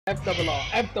F double R,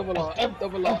 F double R, F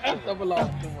double R, F double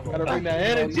R. Gotta bring that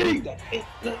energy.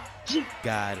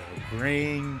 Gotta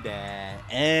bring that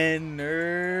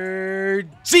energy.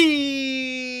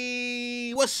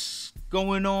 What's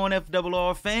going on,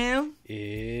 FRR fam?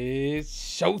 It's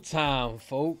showtime,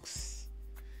 folks.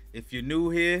 If you're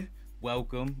new here,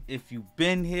 welcome. If you've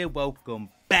been here, welcome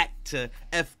back to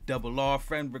FRR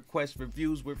Friend Request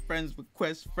Reviews, where friends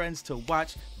request friends to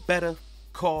watch Better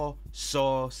Call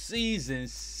Saul Season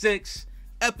 6,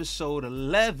 Episode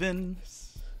 11,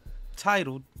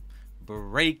 titled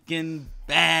Breaking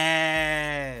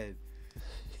Bad.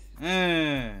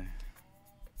 I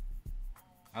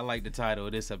like the title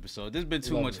of this episode. There's been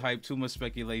too much hype, too much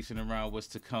speculation around what's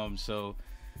to come, so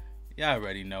y'all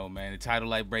already know, man. The title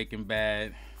like Breaking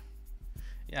Bad.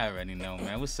 Y'all already know,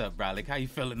 man. What's up, Bralik? How you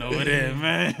feeling over there,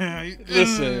 man?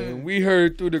 Listen, we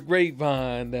heard through the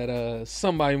grapevine that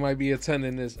somebody might be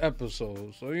attending this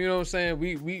episode. So you know what I'm saying?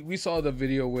 We saw the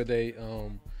video where they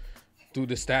threw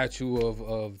the statue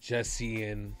of Jesse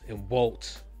and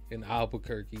Walt in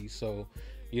Albuquerque. So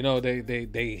you know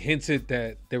they hinted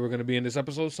that they were gonna be in this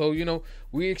episode. So you know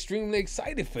we're extremely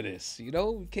excited for this. You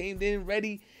know, we came in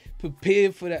ready,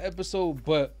 prepared for the episode,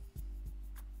 but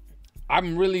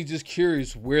I'm really just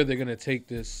curious where they're gonna take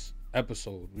this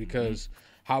episode, because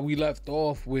how we left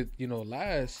off with, you know,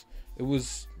 last, it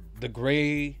was the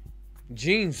gray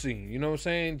Gene scene. You know what I'm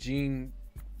saying? Gene,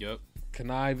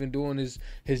 conniving, doing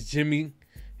his Jimmy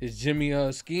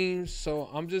schemes. So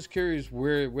I'm just curious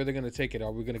where they're gonna take it.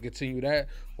 Are we gonna continue that,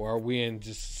 or are we in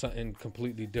just something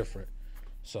completely different?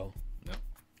 So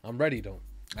I'm ready though.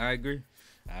 I agree.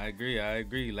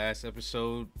 Last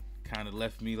episode kind of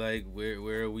left me like,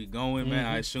 where are we going, man?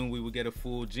 I assumed we would get a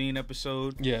full Gene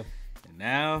episode. Yeah. And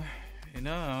now, you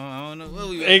know, I don't know what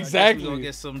we exactly. We're gonna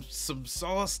get some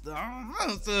sauce. I don't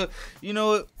know. So, you know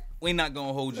what? We're not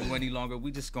gonna hold you any longer.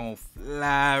 We just gonna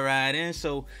fly right in.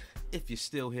 So if you're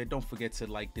still here, don't forget to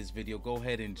like this video. Go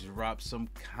ahead and drop some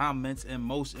comments, and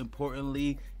most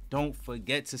importantly, don't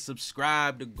forget to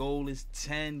subscribe. The goal is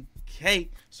 10K.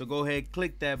 So go ahead,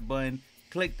 click that button.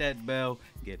 Click that bell,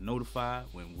 get notified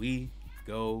when we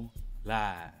go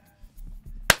live.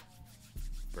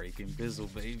 Breaking Bizzle,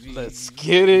 baby. Let's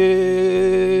get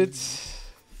it.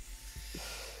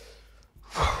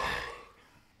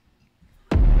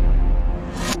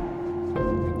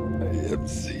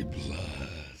 MC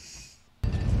Plus.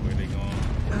 Where they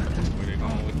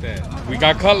going with that? We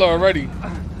got color already.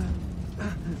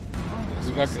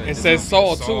 It says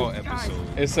Saul too.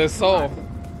 Episode. It says Saul.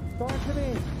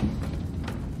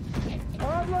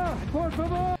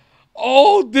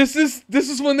 Oh, this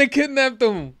is when they kidnapped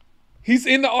him. He's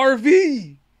in the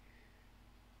RV.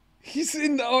 He's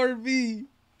in the RV.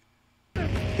 Oh,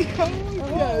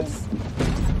 yes.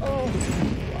 Oh,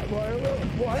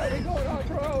 why are we going off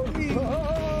road?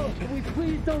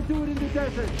 Please don't do it in the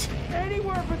desert.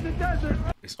 Anywhere but the desert.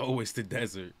 It's always the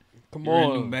desert. Come You're on.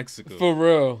 in New Mexico. For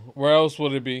real. Where else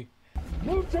would it be?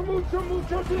 Mucho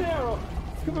dinero.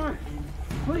 Come on.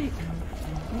 Please.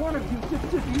 One of you,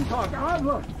 just you talk.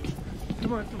 Look.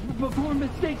 Come on, before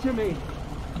mistakes are made.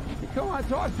 Come on,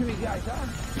 talk to me, guys, huh?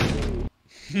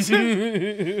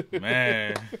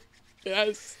 Man.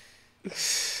 Yes.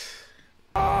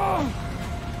 Oh,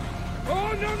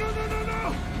 no.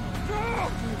 No,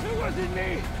 it wasn't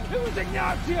me. It was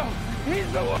Ignacio.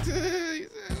 He's the one. He said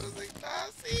it was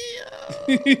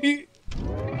Ignacio.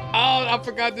 Oh, I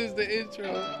forgot this is the intro.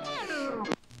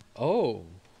 Oh.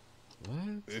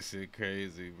 What? This shit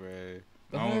crazy, bro.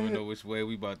 I don't even know which way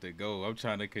we about to go. I'm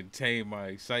trying to contain my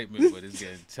excitement, but it's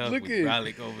getting tough with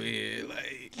Bralik over here.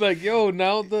 Like, yo,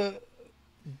 now the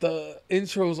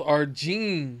intros are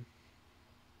Gene.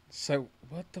 So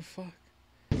what the fuck?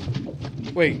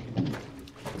 Wait.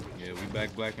 Yeah, we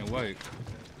back black and white.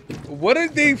 What are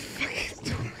they fucking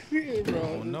doing here, bro?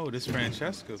 Oh no, this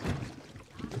Francesca.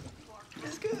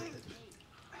 That's good.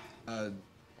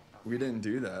 We didn't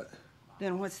do that.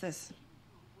 Then what's this?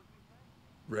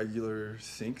 Regular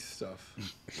sink stuff.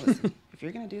 Listen, if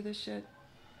you're gonna do this shit,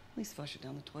 at least flush it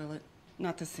down the toilet,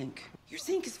 not the sink. Your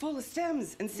sink is full of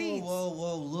stems and seeds.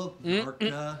 Whoa, look,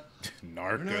 Narca.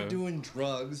 Narca. We're not doing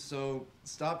drugs, so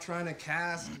stop trying to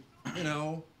cast, you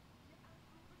know,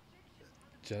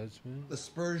 judgment.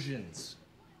 aspersions.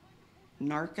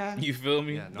 Narca? You feel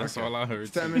me? Yeah, That's narco. all I heard.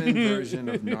 Feminine version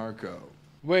of narco.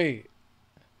 Wait.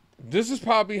 This is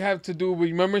probably have to do with,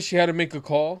 remember she had to make a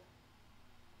call?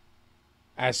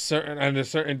 At a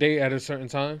certain date at a certain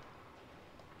time?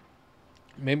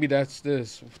 Maybe that's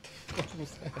this. What the fuck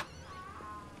was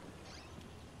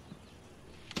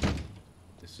that?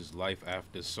 This is life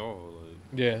after Saul.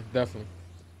 Yeah, definitely.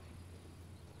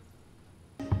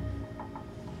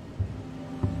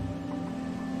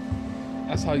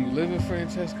 That's how you live in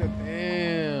Francesca?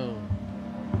 Damn.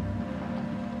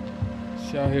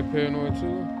 She out here paranoid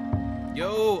too?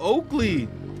 Yo, Oakley.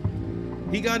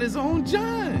 He got his own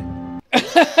John.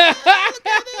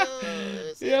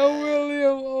 Yo,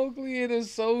 William Oakley and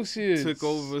Associates. Took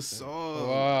over Saul.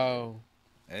 Wow.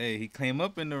 Hey, he came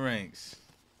up in the ranks.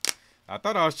 I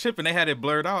thought I was tripping. They had it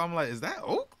blurred out. I'm like, is that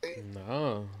Oakley?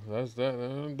 Nah, that's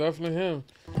definitely him.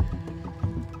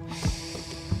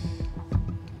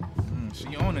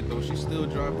 She on it though. She still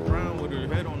driving around with her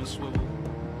head on a swivel.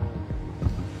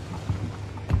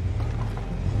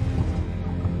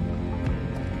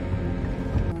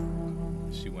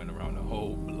 She went around the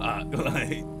whole block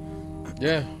like.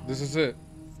 Yeah, this is it.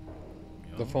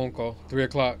 The phone call, 3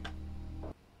 o'clock.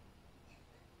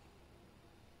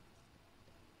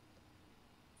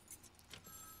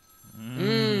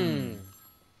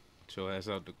 Get your ass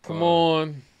out the car. Come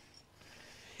on.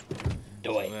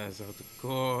 Do it. Get your ass out the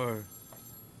car.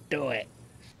 Do it.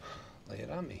 Lay it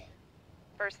on me.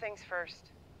 First things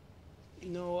first.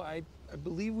 No, I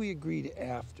believe we agreed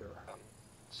after.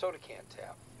 Soda can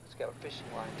tap. It's got a fishing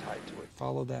line tied to it.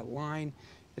 Follow that line.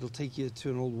 It'll take you to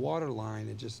an old water line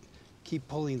and just keep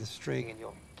pulling the string and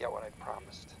you'll get what I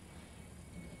promised.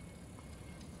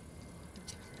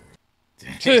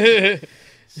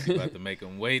 She's about to make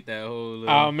him wait that whole little...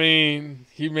 I mean,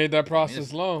 he made that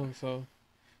process long, so.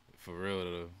 For real,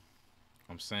 though.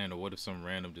 I'm saying, what if some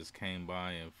random just came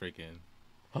by and freaking...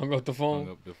 Hung up the phone?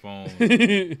 Hung up the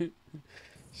phone.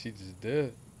 She just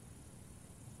did.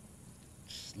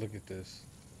 Just look at this.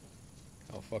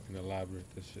 How fucking elaborate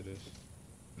this shit is.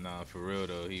 Nah, for real,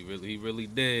 though. He really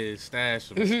did stash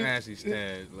some stashy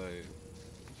stash. Like...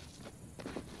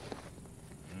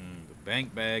 the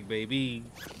bank bag, baby.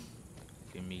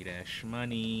 Give me that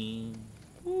shmoney.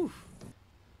 Woo.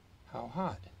 How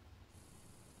hot?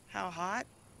 How hot?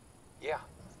 Yeah.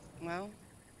 Well,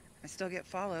 I still get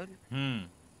followed.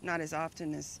 Not as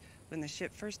often as when the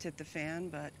ship first hit the fan,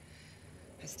 but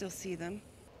I still see them.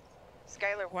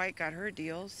 Skylar White got her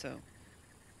deal, so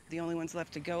the only ones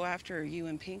left to go after are you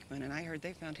and Pinkman, and I heard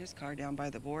they found his car down by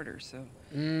the border, so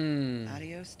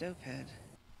adios, dopehead.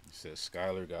 You said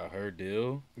Skylar got her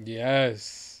deal?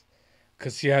 Yes.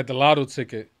 Because she had the lotto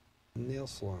ticket. Nail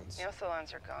salons. Nail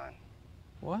salons are gone.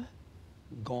 What?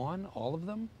 Gone? All of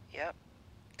them? Yep,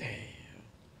 Damn.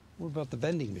 What about the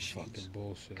vending machines? Fucking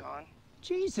bullshit. gone.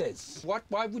 Jesus! What?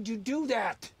 Why would you do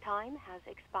that? Time has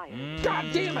expired. God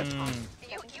damn it!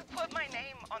 You put my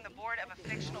name on the board of a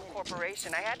fictional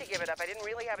corporation. I had to give it up. I didn't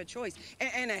really have a choice.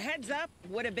 And a heads up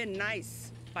would have been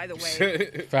nice, by the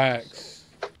way. Facts.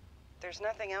 There's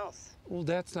nothing else. Well,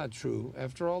 that's not true.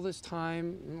 After all this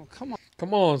time, come on.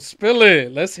 Come on, spill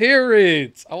it. Let's hear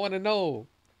it. I want to know.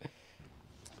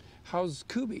 How's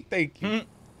Kubi? Thank you.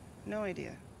 No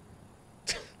idea.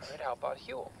 All right, how about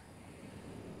Huel?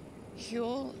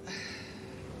 Huel,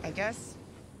 I guess,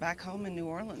 back home in New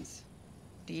Orleans.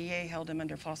 DEA held him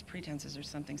under false pretenses or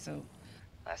something, so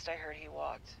last I heard he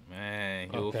walked. Man,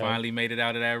 you finally made it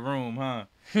out of that room, huh?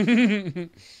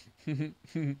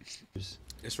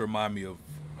 This remind me of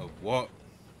Walt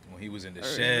when he was in the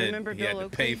shed. Remember he had Bill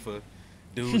to pay Oakley? for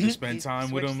dude to spend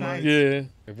time with him. Like, Yeah,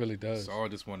 it really does. so I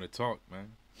just want to talk,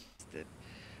 man. The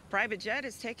private jet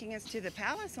is taking us to the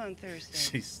palace on Thursday.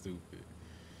 She's stupid.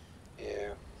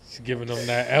 Yeah. She's giving them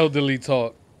that elderly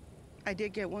talk. I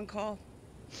did get one call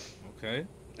Okay.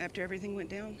 after everything went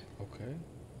down. Okay.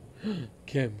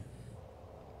 Kim.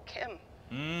 Kim,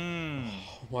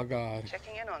 Oh, my God.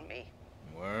 checking in on me.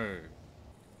 Word.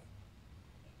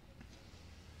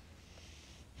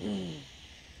 Come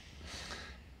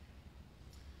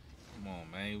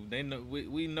on, man. They know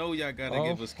we know y'all gotta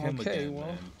give us Kim okay, again, well.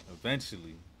 man.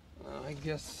 Eventually, I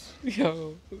guess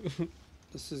Yo.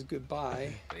 this is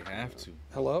goodbye. they have to.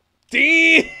 Hello?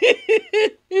 Damn.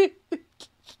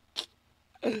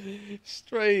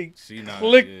 Straight She not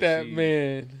click yeah, that she-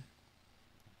 man.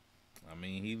 I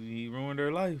mean, he ruined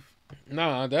her life.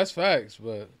 Nah, that's facts,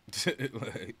 but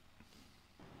Like,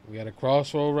 we at a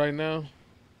crossroad right now.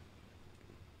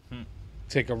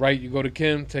 Take a right, you go to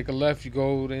Kim. Take a left, you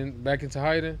go back into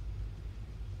hiding.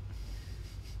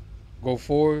 Go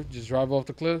forward, just drive off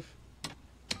the cliff.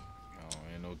 oh,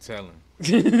 ain't no telling.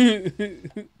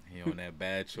 He on that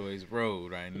bad choice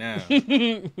road right now.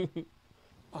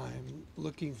 I'm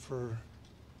looking for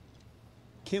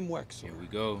Kim Wexler. Here we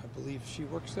go. I believe she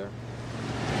works there.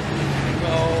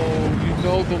 No, you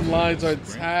know them lines are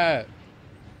tapped.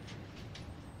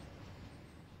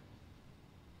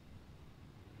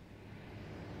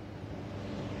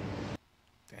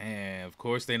 Damn, of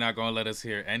course they not gonna let us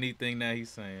hear anything that he's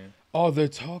saying. Oh, they're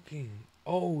talking.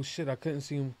 Oh shit, I couldn't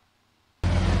see him.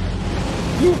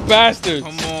 You bastards.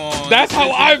 Come on. That's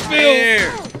how I feel.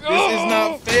 Fair. This is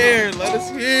not fair. Let us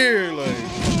hear.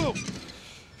 Like,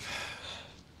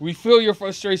 we feel your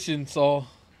frustration, Saul.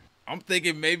 I'm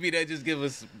thinking maybe they just give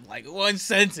us like one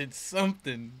sentence,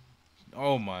 something.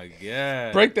 Oh my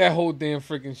god. Break that whole damn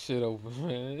freaking shit open,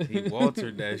 man. He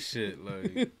Waltered that shit.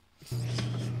 Like,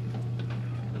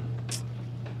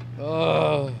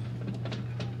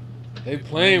 they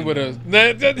playing with us.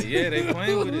 Yeah, they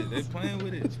playing with it. They playing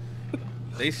with it.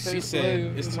 She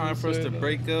said it's time for us to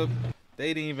break up.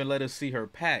 They didn't even let us see her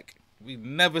pack. We've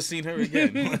never seen her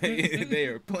again. They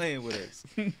are playing with us.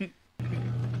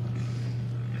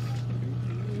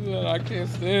 I can't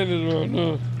stand it right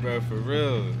now. Bro, for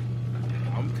real.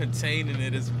 I'm containing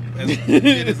it as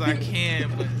good as I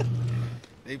can, but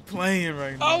they playing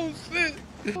right now. Oh, shit.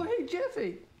 Oh, hey,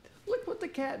 Jeffy. Look what the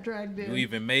cat dragged in. You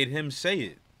even made him say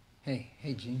it. Hey,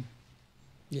 Gene.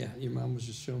 Yeah, your mom was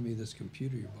just showing me this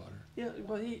computer you bought her. Yeah,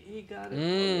 well, he got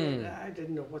it. I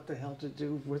didn't know what the hell to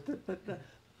do with it, but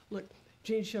look,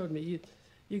 Gene showed me.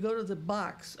 You go to the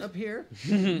box up here,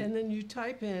 and then you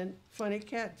type in funny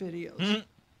cat videos.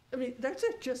 I mean, that's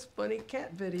it, just funny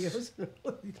cat videos.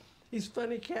 These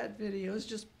funny cat videos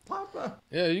just pop up.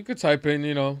 Yeah, you could type in,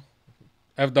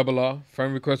 FRR,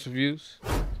 friend request reviews.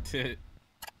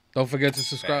 Don't forget to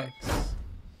subscribe.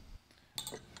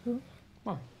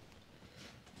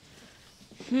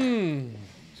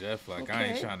 Jeff, like, okay. I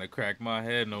ain't trying to crack my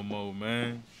head no more,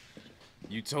 man.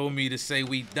 You told me to say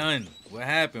we done. What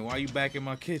happened? Why you back in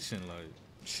my kitchen? Like,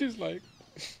 she's like,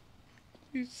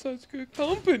 he's such good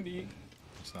company.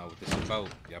 That's not what this is about.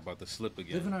 Y'all about to slip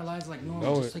again. Living our lives like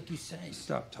normal, just like you say.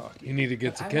 Stop talking. You need to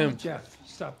get to Kim. Jeff,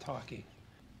 stop talking.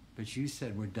 But you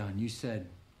said we're done. You said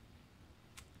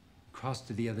cross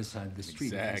to the other side of the street.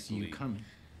 Exactly. I see you coming.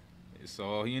 It's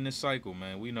all he in the cycle,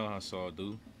 man. We know how Saul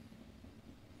do.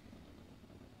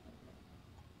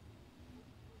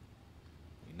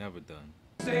 We never done.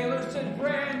 Sailors and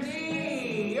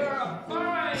Brandy, you're a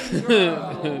fine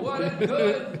girl. What a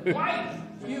good wife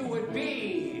you would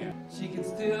be. She can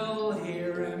still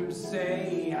hear him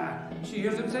say, she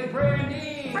hears him say,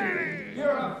 Brandy, you're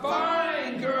a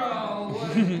fine girl.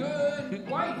 What a good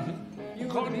wife you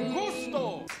would be.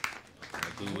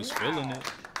 That dude was feeling it.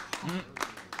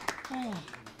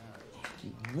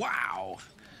 Wow.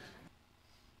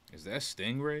 Is that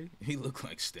Stingray? He looked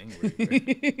like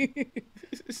Stingray.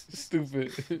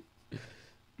 Stupid.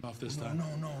 Off this time.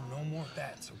 No more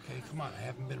bets, okay? Come on, I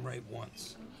haven't been right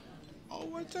once. Oh,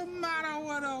 what's the matter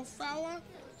with a fella?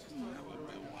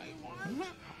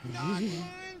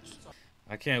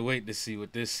 I can't wait to see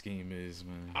what this scheme is,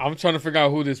 man. I'm trying to figure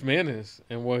out who this man is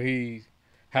and what he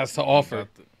has to offer.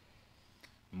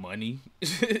 Money.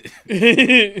 So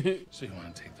you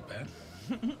want to take the bet?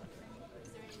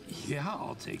 Yeah,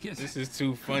 I'll take it. This is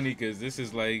too funny because this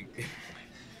is like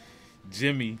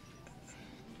Jimmy.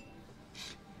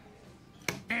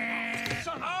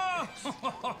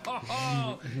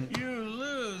 Oh, you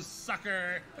lose,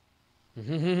 sucker.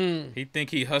 He think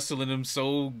he hustling him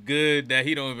so good that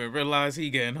he don't even realize he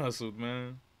getting hustled,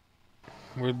 man.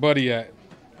 Where's Buddy at?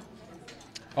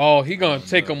 Oh, he gonna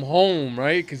take him home,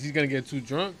 right? Because he's gonna get too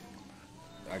drunk.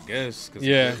 I guess. Cause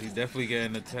yeah. He's definitely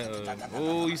getting the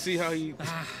oh, you see how he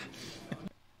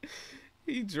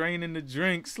he draining the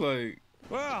drinks like.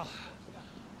 Well,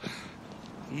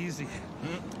 easy.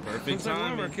 Perfect timing. timing.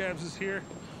 One of our cabs is here.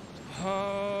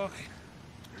 I'll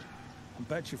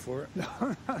bet you for it.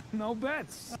 No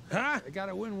bets. Huh? I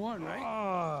gotta win one, right?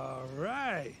 All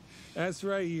right. That's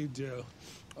right, you do.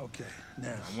 Okay,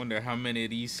 now. I wonder how many of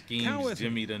these schemes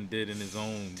Jimmy done did in his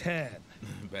own 10.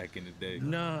 Back in the day.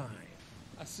 9.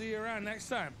 I'll see you around next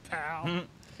time, pal.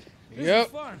 This Yep.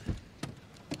 is fun.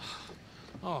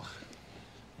 Oh,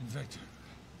 and Victor,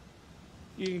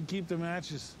 you can keep the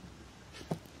matches.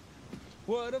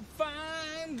 What a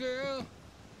fine girl.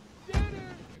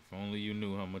 If only you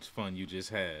knew how much fun you just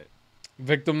had.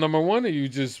 Victim number 1, or you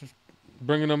just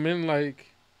bringing them in like...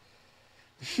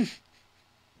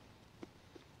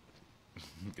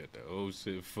 Got that old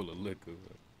shit full of liquor.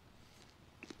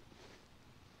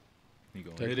 He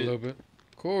gonna Take hit a it. little bit.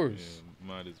 Of course. Yeah,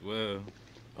 might as well.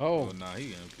 Oh. Nah,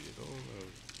 he empty it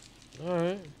all out. All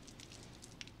right.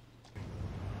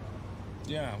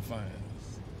 Yeah, I'm fine.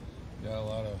 Got a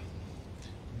lot of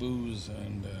booze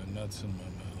and nuts in my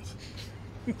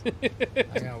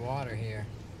mouth. I got water here,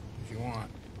 if you want.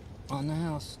 On the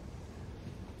house.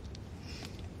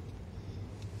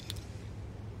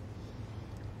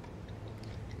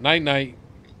 Night night.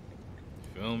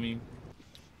 Feel me?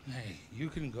 Hey, you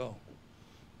can go.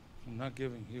 I'm not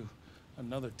giving you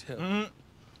another tip. That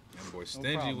boy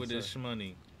stingy problem, with his sir.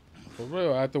 money. For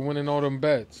real, after winning all them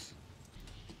bets.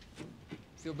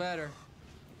 Feel better?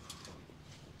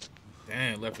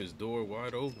 Damn, left his door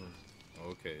wide open.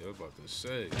 Okay, I was about to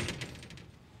say.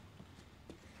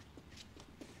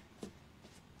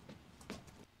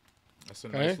 That's a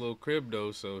nice little crib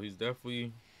though, so he's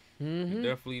definitely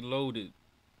loaded.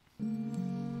 Let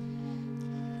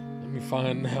me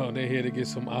find out they're here to get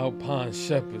some Alpine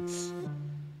Shepherds.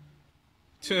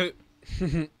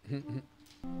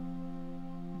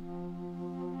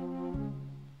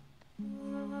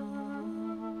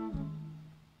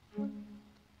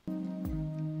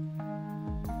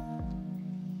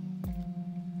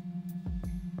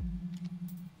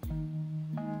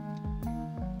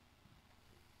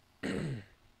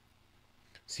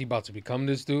 Is he about to become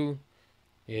this dude?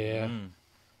 Yeah.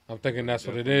 I'm thinking that's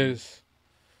what it is.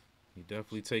 He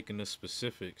definitely taking the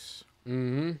specifics.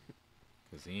 Mm-hmm.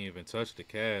 Because he ain't even touched the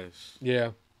cash.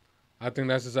 Yeah. I think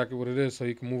that's exactly what it is. So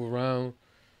he can move around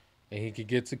and he can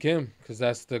get to Kim. Because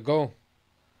that's the goal.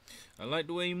 I like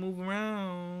the way you move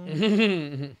around.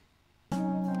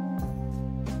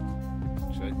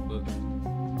 Checkbook.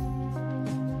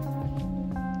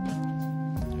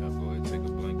 Yeah, I'll go ahead and take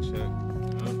a blank check.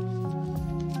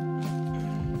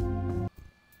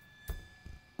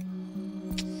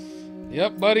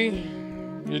 Yep, buddy.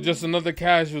 You're just another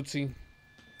casualty.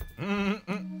 That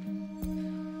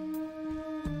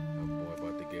boy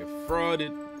about to get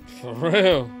frauded. For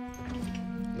real.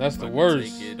 That's the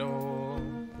worst. Take it all.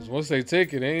 Because once they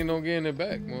take it, they ain't no getting it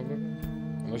back,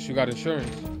 motherfucker. Unless you got insurance.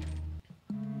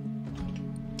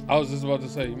 I was just about to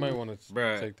say, you might want to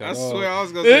take that I off. swear I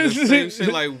was going to say the same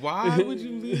shit. Like, why would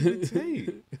you leave the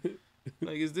tape?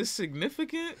 Like, is this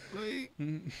significant? Like...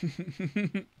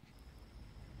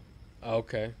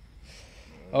 Okay.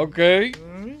 Okay.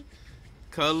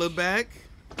 Color back.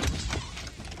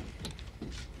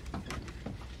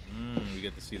 We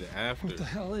get to see the after. What the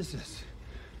hell is this?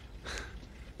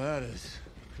 That is.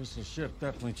 Crystal ship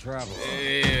definitely travels.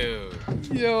 Ew.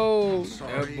 Yo.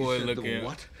 That boy looking.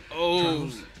 What? Oh.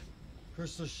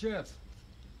 Crystal ship.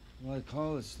 What do I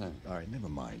call this thing? All right, never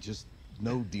mind. Just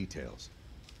no details.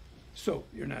 So,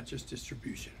 you're not just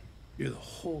distribution. You're the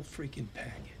whole freaking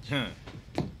package. Huh.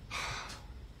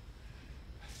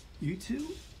 You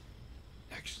two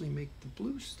actually make the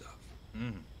blue stuff.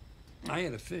 I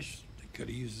had a fish that could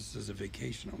have used this as a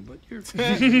vacation home, but you're to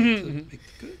make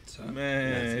the goods, huh?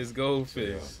 Man, it's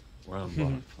goldfish. Round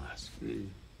butterflies.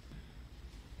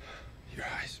 Your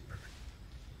iceberg.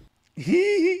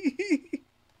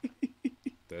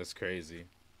 That's crazy.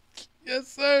 Yes,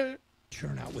 sir.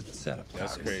 Churn out with the setup.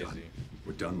 That's crazy.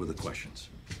 We're done with the questions.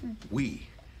 We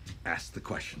ask the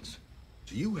questions.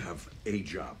 So you have a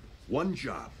job. One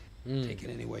job. Take it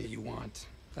any way you want.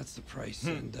 That's the price.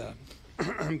 And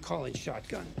I'm calling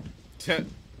shotgun.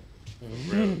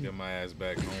 Real, get my ass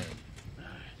back home.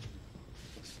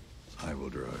 I will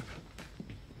drive.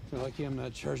 You're lucky I'm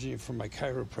not charging you for my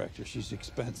chiropractor. She's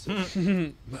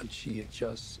expensive. But she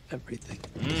adjusts everything.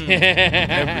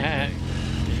 Everything.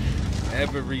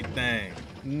 Everything.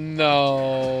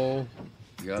 No.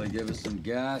 You gotta give us some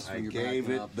gas. I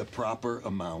gave it the proper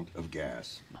amount of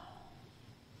gas.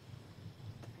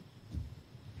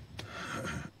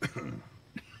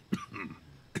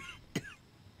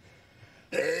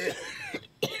 Yes,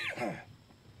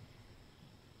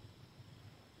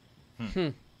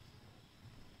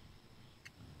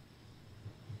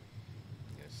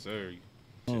 sir.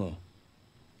 Hello.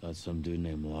 Thought some dude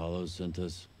named Lalo sent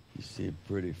us. You seem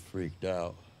pretty freaked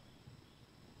out.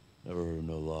 Never heard of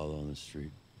no Lalo on the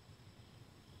street.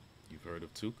 You've heard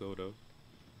of Tuco, though.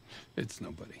 It's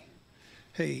nobody.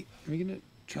 Hey, are we gonna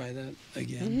try that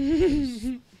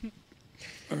again?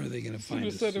 Or are they gonna find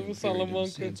us said it was buried in a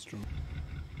Salamanca. sandstorm?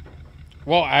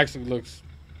 Well, actually looks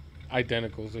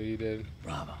identical to he did.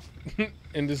 Bravo.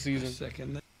 In the season.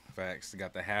 Second. Facts.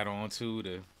 Got the hat on, too,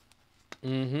 to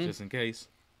just in case.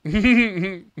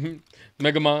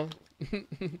 Mega Man.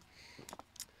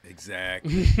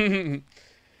 Exactly.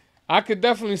 I could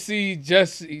definitely see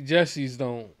Jesse's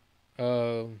though.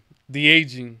 The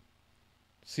aging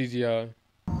CGI.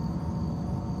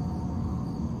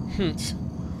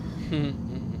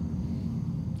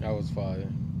 That was fire.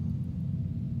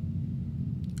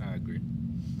 I agree.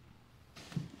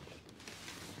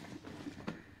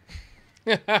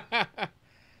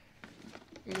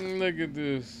 Look at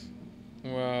this.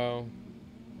 Wow.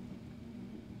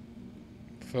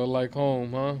 Felt like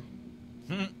home, huh?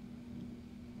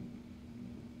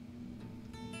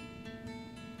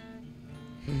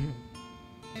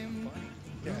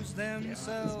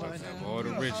 Have all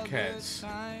the rich cats. All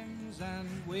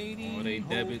they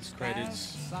debits,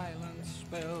 credits,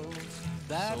 socials,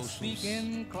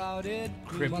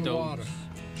 crypto,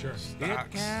 Sure.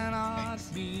 Stocks. Cannot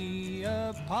be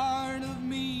a part of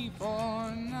me,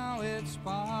 for now it's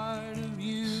part of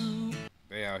you.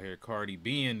 They out here Cardi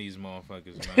B-ing these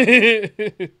motherfuckers,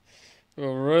 man.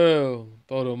 For real.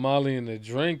 Throw the Molly in the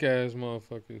drink ass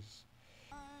motherfuckers.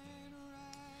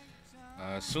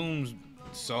 I assume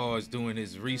Saul is doing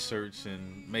his research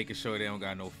and making sure they don't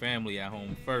got no family at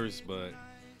home first, but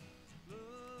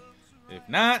if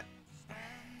not,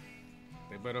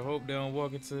 they better hope they don't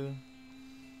walk into.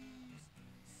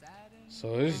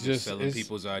 So it's just selling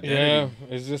people's identity. Yeah,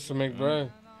 it's just to make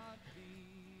bread.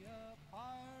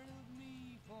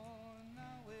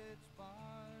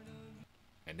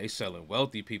 And they selling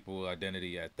wealthy people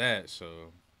identity at that,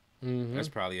 so that's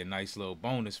probably a nice little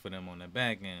bonus for them on the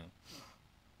back end.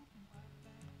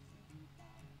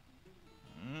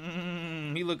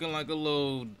 He looking like a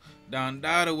little Don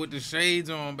Dada with the shades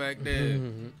on back there.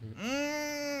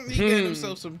 He getting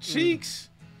himself some cheeks.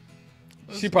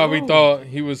 She probably thought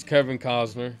he was Kevin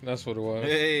Costner. That's what it was.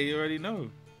 Hey, you already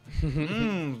know.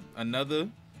 Another.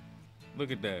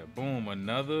 Look at that. Boom,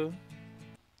 another.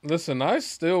 Listen, I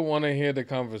still want to hear the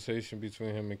conversation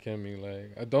between him and Kimmy.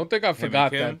 Like, I don't think I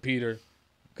forgot that, Peter.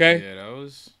 Okay? Yeah, that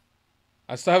was...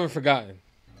 I still haven't forgotten.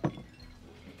 You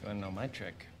want to know my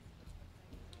trick?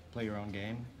 Play your own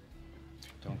game.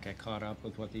 Don't get caught up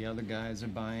with what the other guys are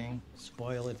buying.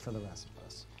 Spoil it for the rest of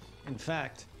us. In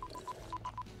fact...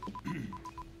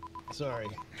 Sorry.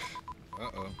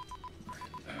 Uh-oh.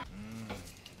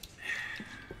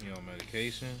 You on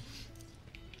medication?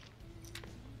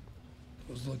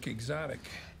 Those look exotic.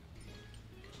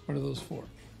 What are those for?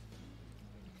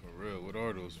 For real, what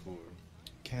are those for?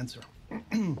 Cancer.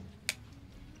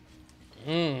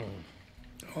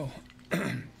 Oh,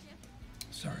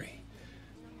 sorry.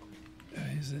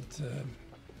 Is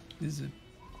it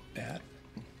bad?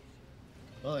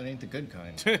 Well, it ain't the good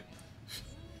kind.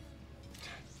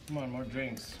 Come on, more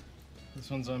drinks. This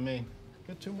one's on me.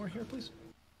 Get 2 more here, please.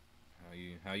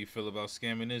 How you feel about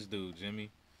scamming this dude, Jimmy?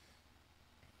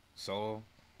 Saul?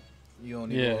 You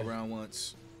only go around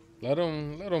once. Let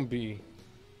him be.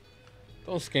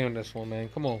 Don't scam this one, man.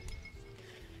 Come on.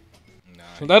 Nah,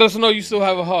 so let us know you still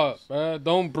have a heart, man.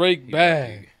 Don't break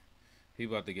bad. He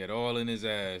about to get all in his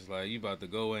ass. Like, you about to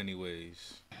go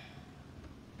anyways.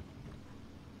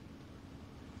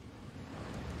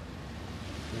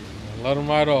 Let him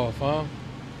right off, huh?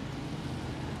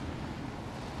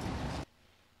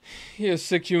 He a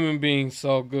sick human being,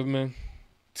 Saul Goodman.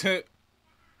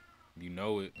 You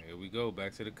know it. Here we go.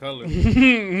 Back to the color.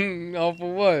 All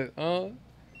for what, huh?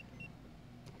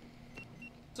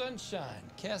 Sunshine,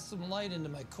 cast some light into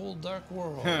my cold, dark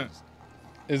world.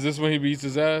 Is this when he beats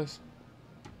his ass?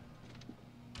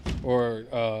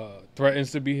 Or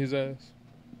threatens to beat his ass?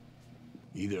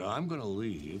 Either I'm gonna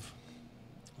leave,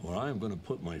 or I'm gonna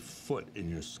put my foot in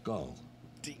your skull.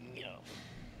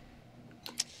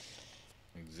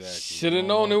 Exactly. Should have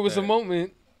known it was a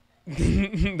moment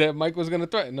that Mike was gonna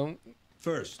threaten him.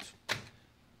 First,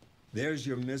 there's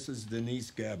your Mrs. Denise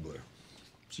Gabler.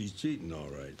 She's cheating, all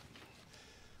right.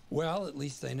 Well, at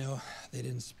least I know they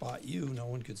didn't spot you. No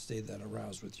one could stay that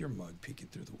aroused with your mug peeking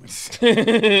through the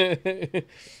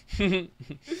window.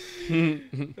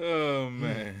 Oh,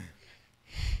 man.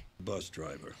 Bus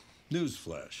driver.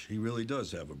 Newsflash, he really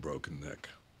does have a broken neck.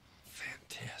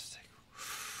 Fantastic.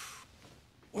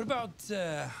 What about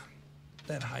that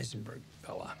Heisenberg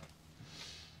fella?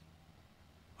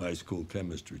 High school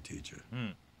chemistry teacher.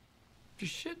 You're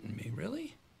shitting me,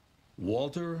 really?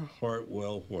 Walter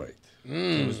Hartwell White.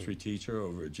 Chemistry teacher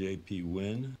over at J.P.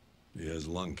 Wynne. He has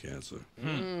lung cancer.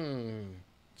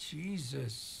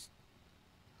 Jesus.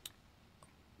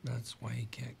 That's why he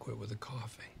can't quit with the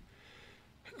coughing.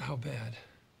 How bad?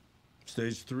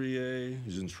 Stage 3A.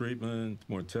 He's in treatment.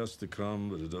 More tests to come,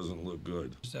 but it doesn't look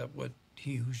good. Is that what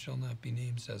he who shall not be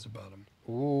named says about him?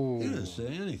 Ooh. He didn't say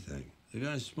anything. The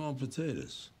guy's small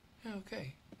potatoes. Yeah,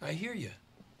 okay. I hear you.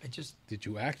 I just... Did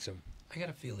you ask him? I got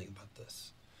a feeling about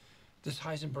this. This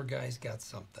Heisenberg guy's got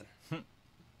something.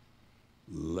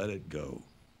 Let it go.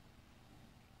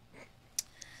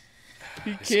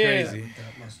 He can't. Crazy.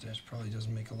 That mustache probably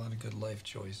doesn't make a lot of good life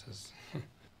choices.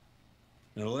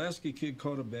 An Alaska kid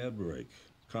caught a bad break.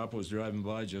 Cop was driving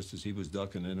by just as he was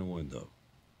ducking in a window.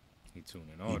 He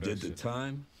tuning all He that did the shit.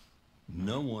 time.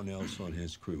 No one else on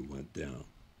his crew went down.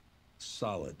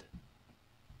 Solid.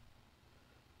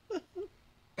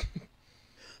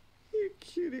 You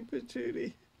cutie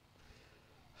patootie.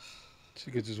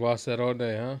 She could just watch that all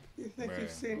day, huh? You think you've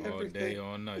Bruh, seen all everything. day,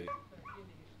 all night.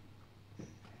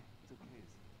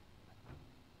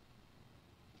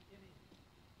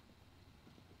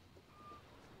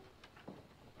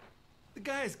 The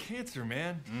guy has cancer,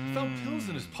 man. Found pills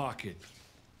in his pocket.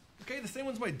 Okay, the same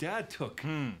ones my dad took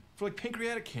for like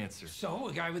pancreatic cancer. So,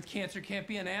 a guy with cancer can't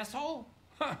be an asshole?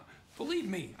 Huh. Believe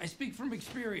me, I speak from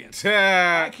experience.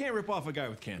 I can't rip off a guy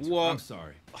with cancer. What? I'm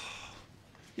sorry.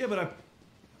 Yeah, but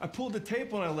I pulled the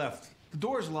tape when I left. The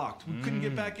door's locked. We couldn't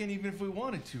get back in even if we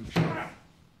wanted to.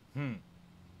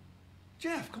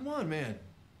 Jeff, come on, man.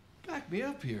 Back me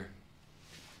up here.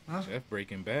 Jeff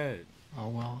Breaking Bad. Oh,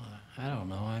 well, I don't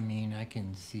know. I mean, I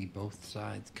can see both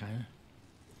sides, kind of.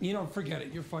 You know, forget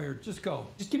it. You're fired. Just go.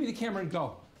 Just give me the camera and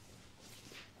go.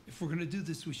 If we're gonna do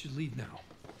this, we should leave now.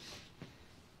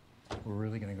 We're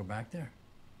really gonna go back there?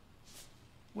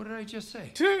 What did I just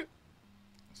say?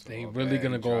 They really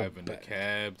gonna go driving the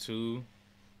cab too.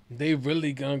 They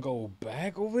really gonna go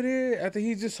back over there after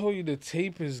he just told you the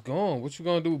tape is gone? What you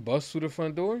gonna do? Bust through the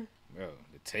front door? Bro,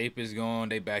 the tape is gone.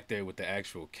 They back there with the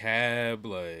actual cab.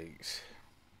 Like,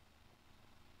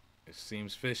 it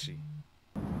seems fishy.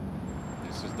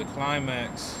 This is the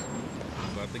climax.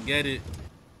 I'm about to get it.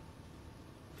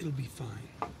 It'll be fine.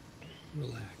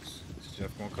 Relax. Is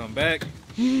Jeff gonna come back?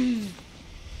 Is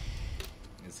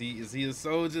he a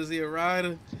soldier? Is he a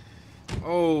rider?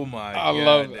 Oh my God! I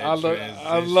love it. I love it.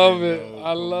 I love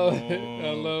it.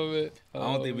 I love it. I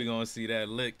don't think we're gonna see that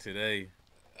lick today.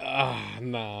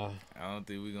 Nah. I don't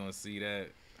think we're gonna see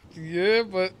that. Yeah,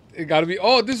 but it gotta be.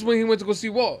 Oh, this is when he went to go see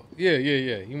Walt. Yeah.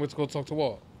 He went to go talk to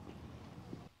Walt.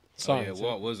 Sorry,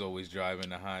 Walt was always driving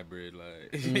the hybrid.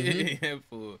 Like,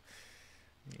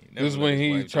 This is when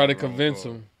he tried to convince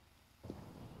him.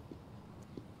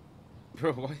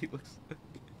 Bro, why he looks?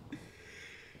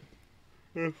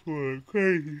 That's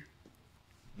crazy.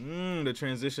 The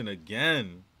transition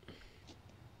again.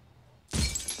 Now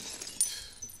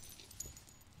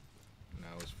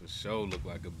it's for sure look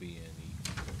like a B&E.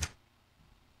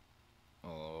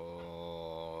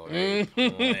 Oh, they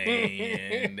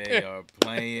playing. They are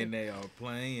playing. They are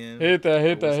playing. Hit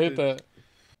that.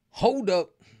 Hold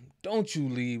up. Don't you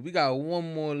leave. We got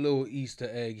one more little Easter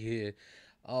egg here.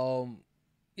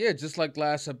 Yeah, just like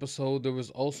last episode, there was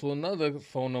also another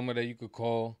phone number that you could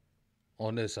call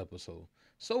on this episode.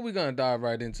 So we're going to dive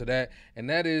right into that, and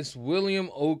that is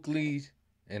William Oakley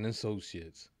and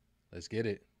Associates. Let's get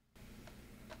it.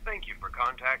 Thank you for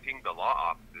contacting the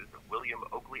law offices of William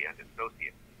Oakley and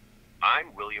Associates.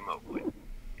 I'm William Oakley.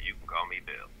 You can call me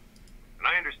Bill. And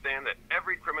I understand that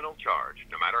every criminal charge,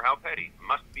 no matter how petty,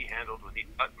 must be handled with the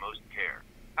utmost care.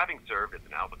 Having served as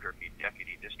an Albuquerque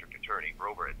Deputy District Attorney for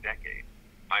over a decade,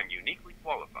 I'm uniquely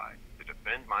qualified to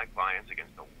defend my clients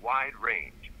against a wide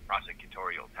range of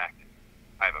prosecutorial tactics.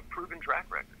 I have a proven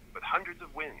track record with hundreds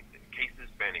of wins in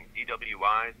cases spanning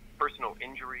DWIs, personal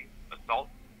injury, assault,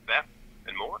 theft,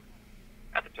 and more.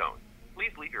 At the tone,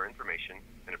 please leave your information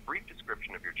and a brief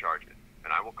description of your charges,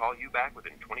 and I will call you back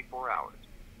within 24 hours.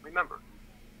 Remember,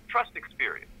 trust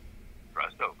experience.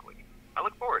 Trust Oakley. I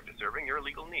look forward to serving your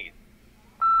legal needs.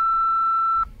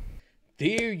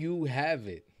 There you have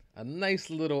it. A nice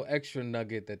little extra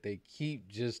nugget that they keep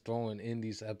just throwing in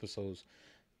these episodes.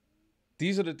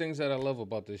 These are the things that I love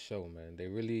about this show, man. They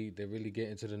really get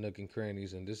into the nook and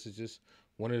crannies, and this is just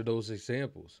one of those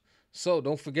examples. So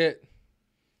don't forget,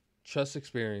 trust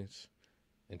experience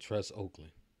and trust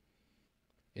Oakley.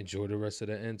 Enjoy the rest of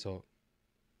the end talk.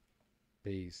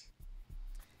 Peace.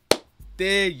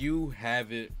 There you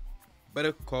have it.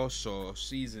 Better Call Saul,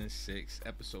 Season 6,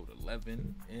 Episode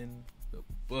 11 in the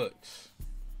books.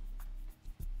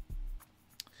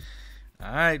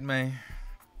 All right, man.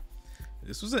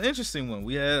 This was an interesting one.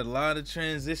 We had a lot of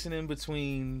transitioning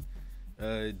between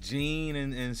Gene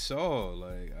and Saul.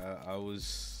 Like I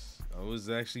was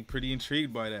actually pretty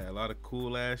intrigued by that. A lot of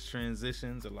cool ass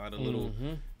transitions, a lot of little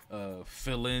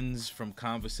fill-ins from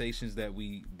conversations that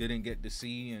we didn't get to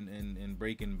see in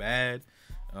Breaking Bad.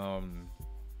 So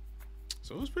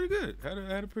it was pretty good.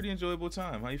 Had a pretty enjoyable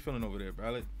time. How you feeling over there,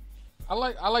 Bralik? I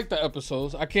like the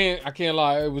episodes. I can't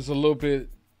lie. It was a little bit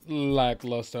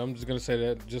lackluster. I'm just gonna say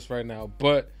that just right now,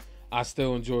 but I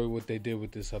still enjoy what they did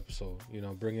with this episode. You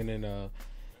know, bringing in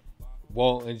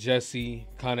Walt and Jesse,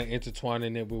 kind of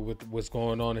intertwining it with what's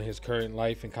going on in his current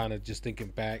life, and kind of just thinking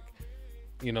back,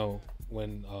 you know,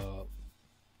 when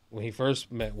he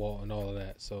first met Walt and all of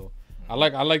that. So I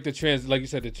like the like you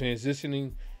said, the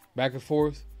transitioning back and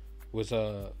forth was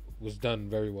done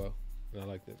very well, and I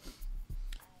liked it.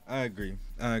 I agree.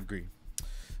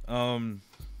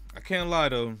 I can't lie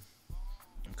though.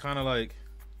 I'm kind of like,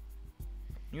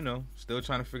 you know, still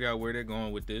trying to figure out where they're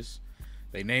going with this.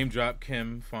 They name drop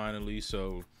Kim finally,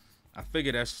 so I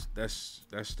figure that's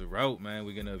the route, man.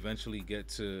 We're gonna eventually get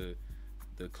to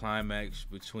the climax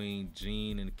between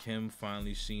Gene and Kim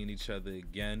finally seeing each other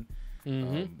again.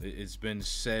 It's been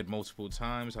said multiple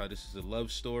times how this is a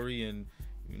love story, and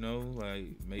you know, like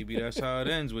maybe that's how it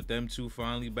ends with them two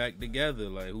finally back together.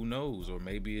 Like, who knows? Or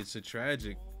maybe it's a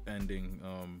tragic ending.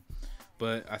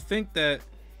 But I think that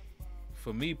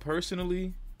for me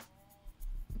personally,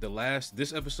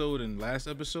 this episode and last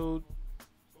episode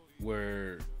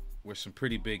were some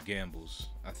pretty big gambles.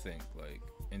 I think, like,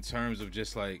 in terms of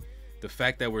just like the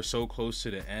fact that we're so close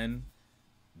to the end.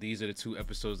 These are the 2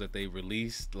 episodes that they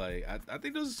released. Like, I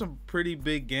think those are some pretty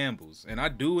big gambles, and I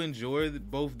do enjoy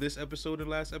both this episode and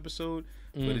last episode.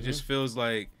 But it just feels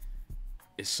like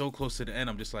it's so close to the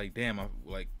end. I'm just like, damn.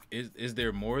 Is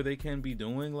there more they can be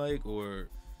doing? Like, or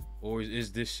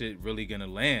is this shit really gonna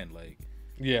land? Like,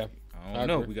 yeah, I don't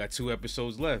know. We got 2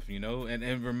 episodes left, you know. And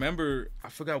remember, I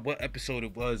forgot what episode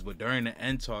it was, but during the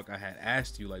end talk, I had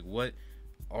asked you, like, what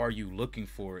are you looking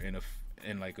for in a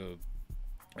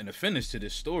finish to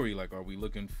this story? Like, are we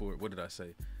looking for, what did I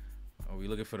say? Are we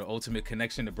looking for the ultimate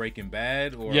connection to Breaking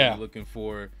Bad, or are we looking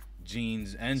for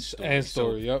Gene's end story?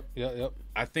 So, yep.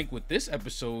 I think with this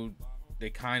episode, they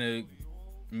kind of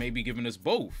maybe giving us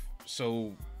both.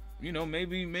 So, you know,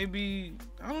 maybe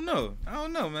I don't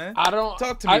know, man.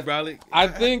 Talk to me, Bralik.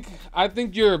 I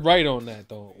think you're right on that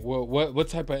though. What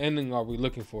type of ending are we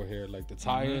looking for here? Like the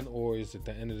tie-in, or is it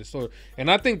the end of the story?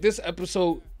 And I think this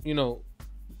episode, you know,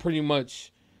 pretty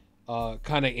much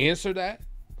kind of answer that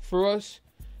for us,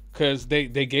 because they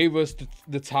gave us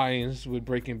the tie-ins with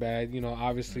Breaking Bad. You know,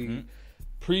 obviously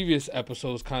previous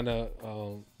episodes kind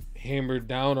of hammered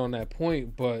down on that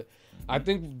point, but I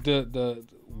think the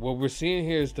what we're seeing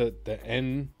here is the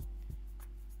end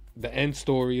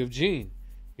story of Gene.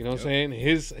 You know what I'm saying?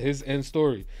 His end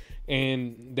story,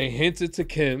 and they hinted to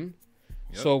Kim.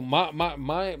 So my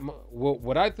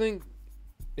what I think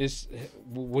is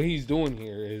what he's doing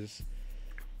here is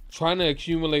trying to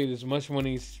accumulate as much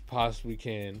money as possibly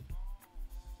can,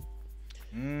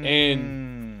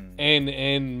 and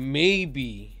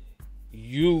maybe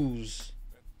use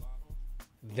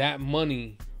that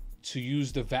money to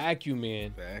use the vacuum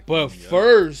man. But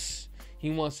first,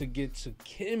 he wants to get to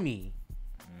Kimmy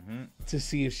to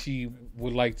see if she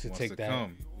would like to take that.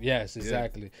 Yes,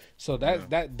 exactly. So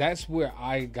that's where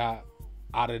I got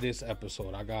out of this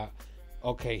episode. I got,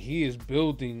 okay, he is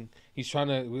building. He's trying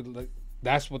to.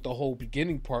 That's what the whole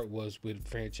beginning part was with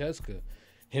Francesca,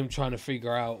 him trying to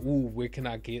figure out, where can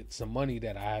I get some money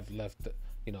that I have left,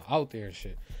 you know, out there and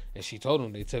shit. And she told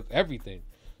him they took everything.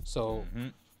 So.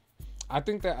 I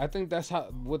think that's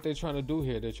what they're trying to do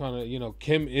here. They're trying to, you know,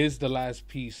 Kim is the last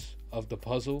piece of the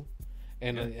puzzle,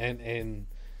 and man,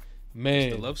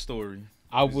 it's the love story.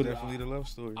 Definitely the love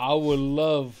story. I would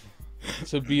love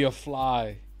to be a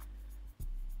fly,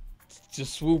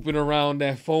 just swooping around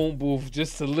that phone booth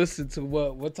just to listen to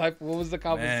what was the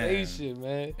conversation,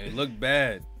 man. It looked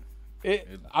bad.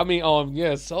 I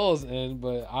mean, Saul's end,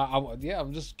 but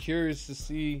I'm just curious to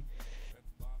see.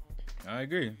 I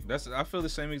agree. I feel the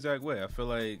same exact way. I feel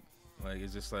like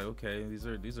it's just like, okay, these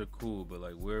are cool, but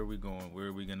like, where are we going? Where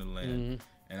are we gonna land?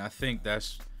 And I think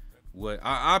that's what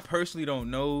I personally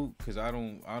don't know, because I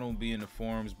don't be in the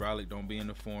forums. Bralik don't be in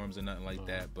the forums and nothing like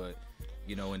that. But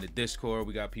you know, in the Discord,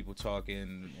 we got people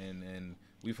talking, and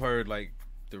we've heard like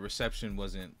the reception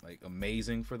wasn't like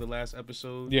amazing for the last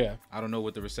episode. Yeah, I don't know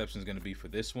what the reception is gonna be for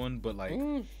this one, but like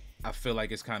I feel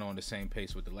like it's kind of on the same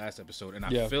pace with the last episode, and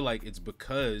I feel like it's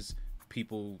because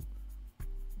people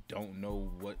don't know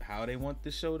how they want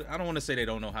the show to. I don't want to say they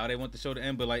don't know how they want the show to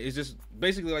end, but like, it's just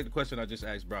basically like the question I just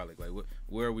asked Bralik, like,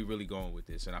 where are we really going with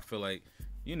this? And I feel like,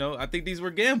 you know, I think these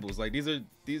were gambles. Like, these are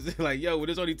like, yo,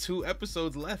 there's only 2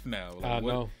 episodes left now. Like, I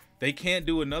know they can't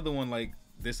do another one like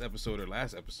this episode or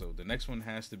last episode. The next one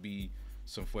has to be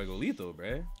some Fuegolito,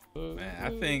 bruh.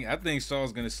 Man, I think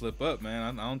Saul's gonna slip up,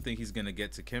 man. I don't think he's gonna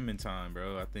get to Kim in time,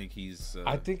 bro. I think he's.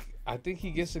 I think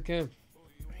he gets to Kim.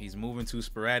 He's moving too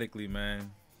sporadically,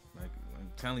 man. Like,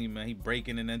 I'm telling you, man, he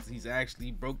breaking, and then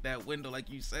he broke that window, like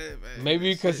you said, man.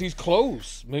 Maybe because he's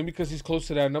close. Maybe because he's close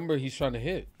to that number he's trying to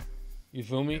hit. You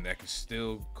feel me? And that could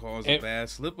still cause a bad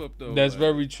slip up, though. That's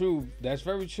very true. That's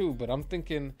very true. But I'm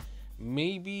thinking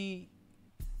maybe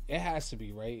it has to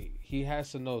be, right? He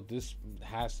has to know this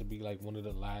has to be like one of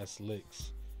the last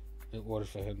licks in order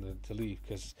for him to leave.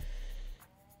 Because,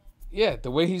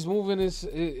 the way he's moving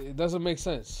it doesn't make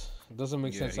sense. It doesn't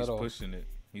make sense at all.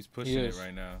 He's pushing it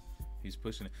right now. He's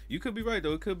pushing it. You could be right,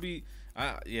 though. It could be.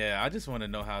 I just want to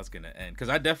know how it's going to end. Because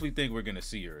I definitely think we're going to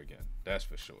see her again. That's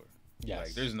for sure. Yes.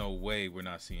 Like, there's no way we're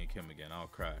not seeing Kim again. I'll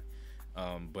cry.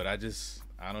 But I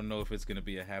don't know if it's going to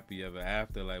be a happy ever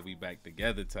after, like we back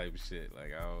together type shit.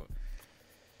 Like,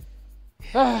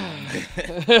 I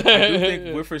do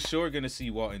think we're for sure gonna see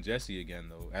Walt and Jesse again,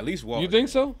 though. At least Walt. You think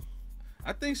so?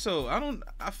 I think so.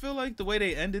 I feel like the way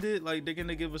they ended it, like they're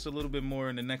gonna give us a little bit more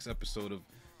in the next episode of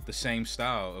the same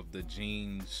style of the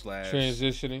Gene /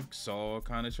 transitioning Saul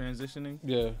kind of transitioning.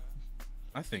 Yeah,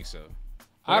 I think so.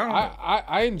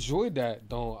 I enjoyed that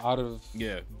though. Out of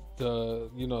the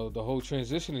the whole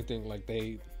transitioning thing, like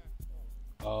they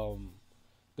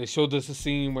showed us a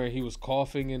scene where he was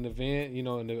coughing in the van,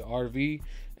 in the RV,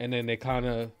 and then they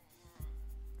kind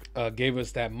of gave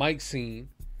us that Mike scene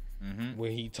where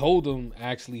he told him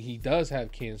actually he does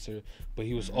have cancer, but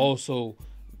he was also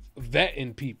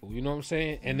vetting people. You know what I'm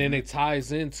saying? And then it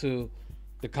ties into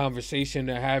the conversation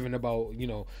they're having about,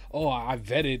 oh, I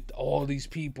vetted all these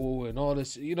people and all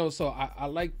this, so I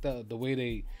like the way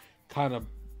they kind of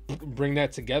bring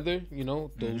that together,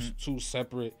 those two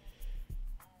separate,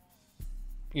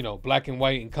 black and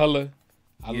white and color.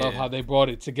 I love how they brought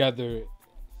it together,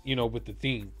 with the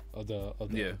theme of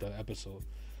the episode.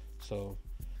 So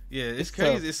yeah, it's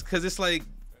crazy. It's because it's like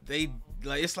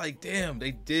it's like, damn,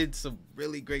 they did some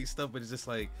really great stuff, but it's just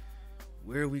like,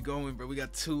 where are we going, bro? We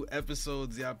got 2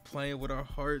 episodes. Y'all playing with our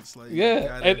hearts, like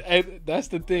and that's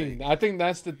the thing. Like, I think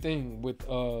that's the thing with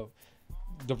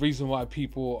the reason why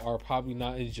people are probably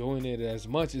not enjoying it as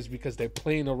much is because they're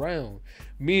playing around.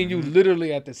 Me and you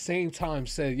literally at the same time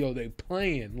said, "Yo, they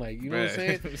playing," like, you know what I'm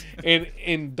saying?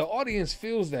 and the audience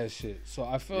feels that shit. So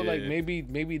I feel like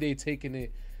maybe they taking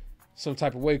it some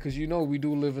type of way, because we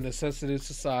do live in a sensitive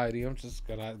society. I'm just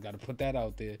gotta put that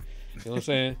out there. You know what I'm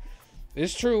saying?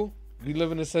 It's true. We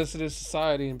live in a sensitive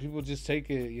society, and people just take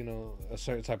it, a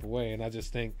certain type of way. And I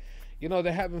just think,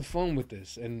 they're having fun with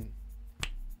this, and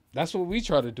that's what we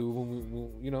try to do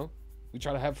when we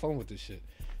try to have fun with this shit.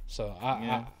 So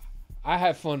I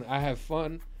have fun. I have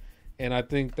fun, and I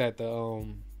think that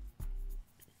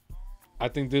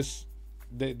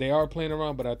they are playing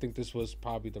around, but I think this was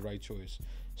probably the right choice,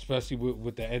 especially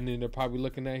with the ending they're probably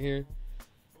looking at here.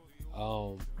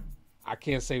 I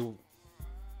can't say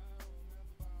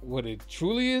what it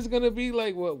truly is gonna be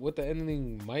like, what the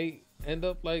ending might end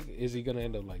up like. Is he gonna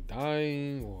end up like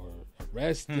dying or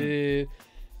arrested?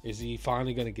 Is he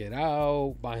finally gonna get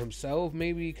out by himself,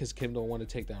 maybe because Kim don't want to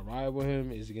take that ride with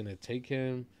him? Is he gonna take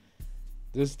him?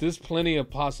 There's plenty of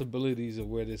possibilities of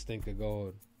where this thing could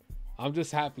go. I'm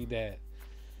just happy that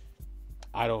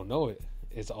I don't know it.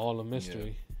 It's all a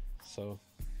mystery. So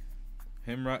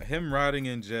him rotting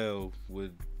in jail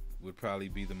would probably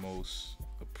be the most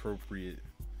appropriate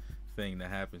thing to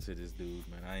happen to this dude,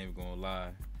 man. I ain't gonna lie.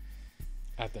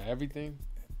 After everything?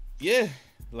 Yeah.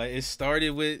 Like, it started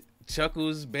with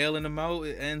Chuckles bailing him out.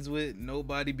 It ends with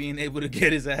nobody being able to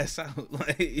get his ass out.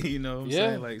 Like, you know what I'm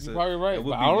saying? Like, so you're probably right. It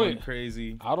would be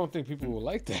crazy. I don't think people would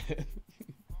like that.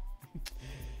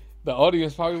 The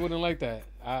audience probably wouldn't like that.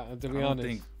 To be honest, I don't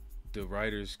think the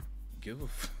writers give a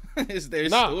it's their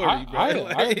story, bro.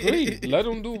 I agree. Let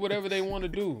them do whatever they want to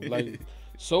do. Like,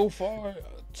 so far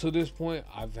to this point,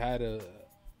 I've had a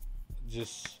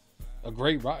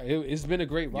great ride. It's been a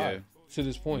great ride to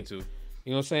this point. Me too.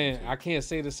 You know what I'm saying? I can't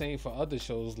say the same for other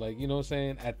shows. Like, you know what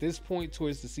I'm saying? At this point,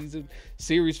 towards the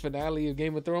series finale of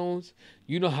Game of Thrones,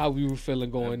 you know how we were feeling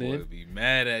going in. Be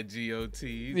mad at GOT.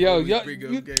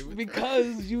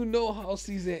 Because you know how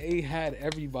season 8 had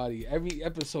everybody. Every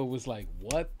episode was like,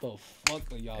 what the fuck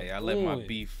are y'all doing? I let my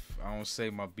beef. I don't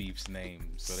say my beef's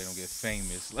name so they don't get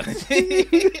famous. Like,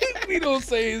 we don't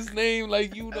say his name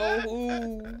like you know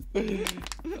who.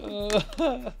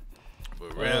 For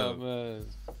real, man.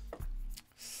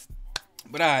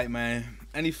 But alright, man.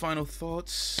 Any final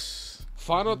thoughts?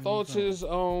 Final thoughts is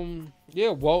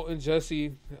Walt and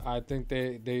Jesse, I think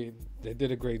they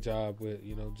did a great job with,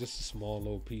 just a small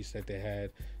little piece that they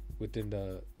had within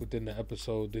the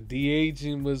episode. The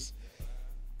de-aging was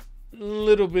a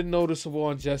little bit noticeable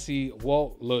on Jesse.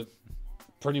 Walt looked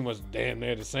pretty much damn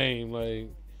near the same. Like,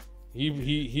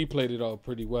 he played it off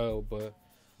pretty well, but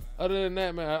other than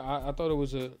that, man, I thought it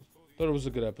was a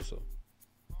good episode.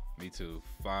 Me too.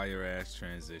 Fire ass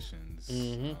transitions.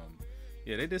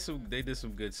 They did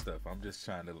some good stuff. I'm just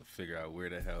trying to figure out where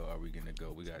the hell are we gonna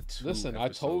go. We got 2 episodes I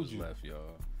told you left,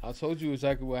 y'all. I told you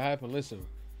exactly what happened. Listen,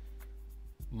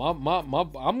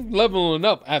 I'm leveling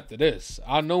up after this.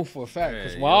 I know for a fact,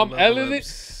 because while I'm editing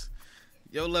it,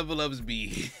 your level ups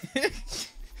be.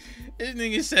 This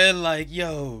nigga said like,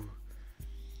 yo,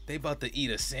 they about to eat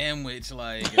a sandwich,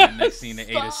 like, and the next scene they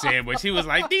ate a sandwich. He was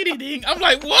like, ding ding ding. I'm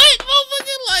like, what, motherfucker?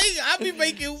 I be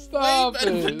making Stop way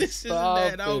better it. predictions Stop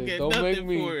than that. I don't it. get Don't nothing make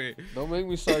me, for it. Don't make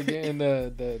me start getting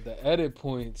the edit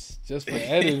points just for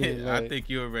editing. I Like, think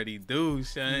you already do,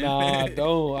 son. nah,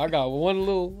 don't. I got one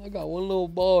little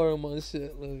bar on my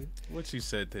shit. Like, What you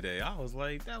said today, I was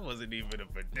like, that wasn't even a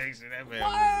prediction. That man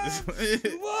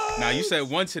was. Now you said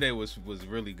one today was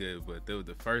really good, but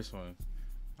the first one,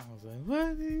 I was like,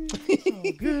 what?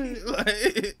 So good.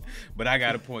 Like, but I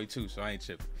got a point too, so I ain't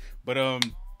tripping. But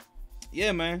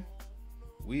yeah, man,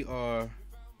 we are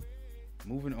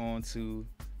moving on to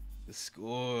the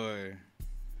score.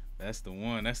 That's the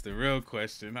one. That's the real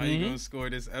question. How you gonna score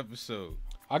this episode?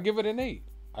 I'll give it an 8.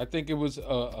 I think it was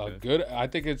a good. I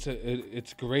think it's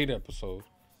a great episode,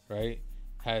 right?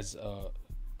 Has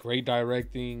great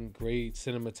directing, great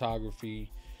cinematography,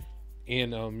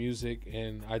 and music,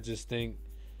 and I just think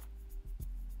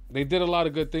they did a lot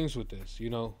of good things with this. You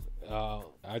know,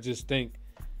 I just think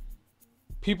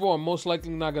people are most likely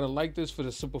not gonna like this for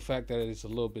the simple fact that it's a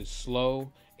little bit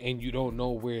slow and you don't know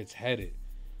where it's headed.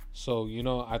 So, you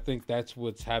know, I think that's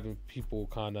what's having people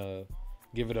kind of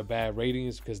give it a bad rating,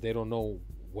 is because they don't know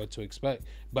what to expect.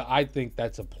 But I think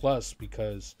that's a plus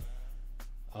because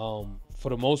for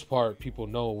the most part, people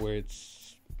know where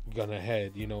it's gonna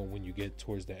head, you know, when you get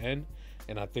towards the end.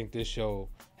 And I think this show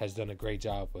has done a great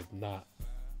job of not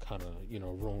kind of, you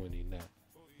know, ruining that.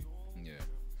 Yeah,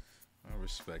 I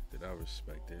respect it. I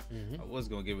was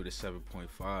gonna give it a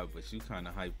 7.5, but you kind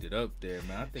of hyped it up there,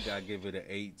 man. I think I give it an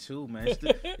 8 too, man.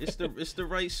 It's the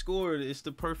right score. It's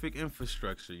the perfect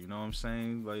infrastructure. You know what I'm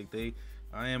saying? Like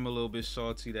I am a little bit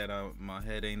salty that my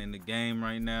head ain't in the game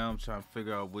right now. I'm trying to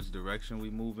figure out which direction we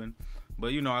moving.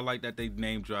 But, you know, I like that they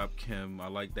name dropped Kim. I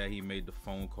like that he made the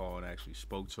phone call and actually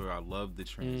spoke to her. I love the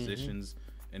transitions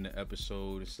in the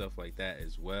episode and stuff like that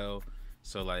as well.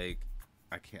 So, like,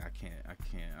 I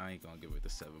ain't gonna give it the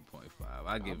 7.5.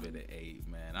 I give it an 8,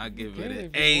 man. I give it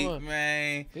an 8,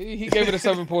 man. He gave it a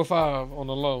 7.5 on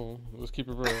the low. Let's keep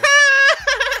it real.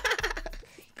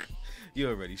 You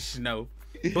already know.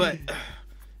 But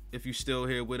if you still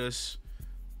here with us,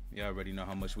 y'all already know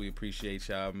how much we appreciate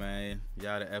y'all, man.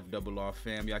 Y'all the FRR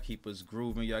fam. Y'all keep us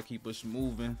grooving. Y'all keep us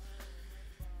moving.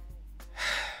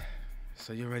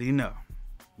 So you already know.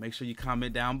 Make sure you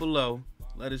comment down below.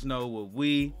 Let us know what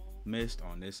we missed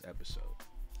on this episode.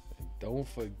 And don't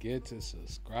forget to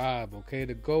subscribe, okay?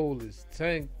 The goal is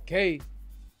 10K.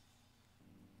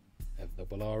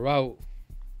 FRR out.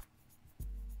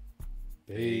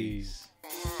 Peace.